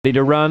Ready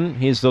to run.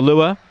 Here's the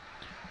lure.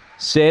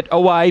 Set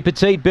away.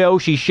 Petite Belle.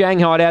 She's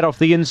shanghaied out off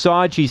the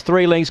inside. She's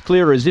 3 lengths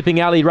clearer.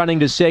 Zipping Alley running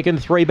to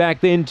second. 3 back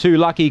then. 2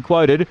 Lucky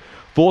Quoted.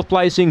 4th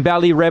placing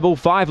Bally Rebel.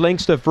 5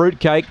 lengths to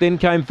Fruitcake. Then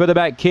came further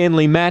back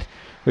Kenley Matt,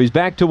 who's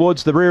back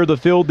towards the rear of the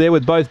field there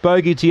with both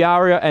Bogey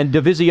Tiara and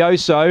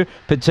Divizioso.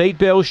 Petite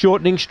Belle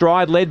shortening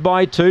stride, led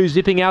by 2.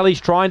 Zipping Alley's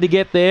trying to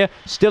get there.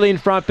 Still in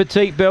front.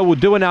 Petite Belle will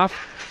do enough.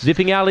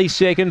 Zipping Alley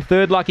second.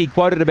 3rd Lucky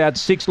Quoted about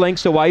 6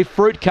 lengths away.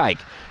 Fruitcake.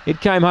 It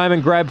came home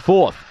and grabbed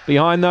 4th.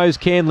 Behind those,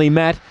 Kenley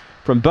Matt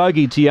from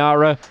Bogey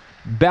Tiara,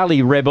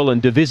 Bally Rebel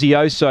and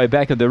Divizioso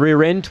back at the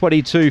rear end.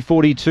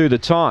 22.42 the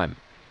time.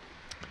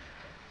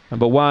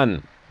 Number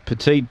 1,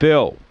 Petite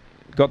Belle.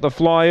 Got the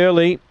fly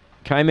early.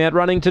 Came out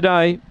running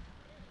today.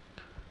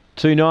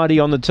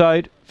 2.90 on the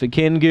tote for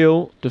Ken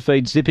Gill.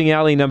 Defeats Zipping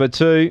Alley number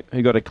 2,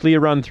 who got a clear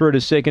run through to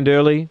second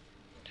early.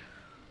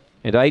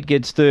 And 8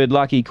 gets 3rd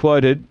Lucky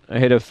Quoted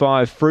ahead of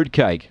 5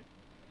 Fruitcake.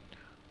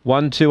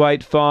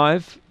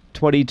 1.285.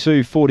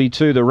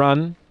 22.42 the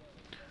run.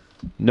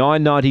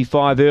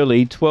 9.95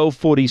 early.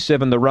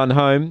 12.47 the run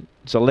home.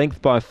 It's a length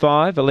by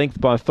 5. And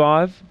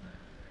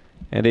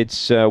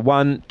it's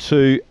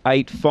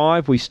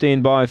 1.285. We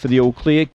stand by for the all clear.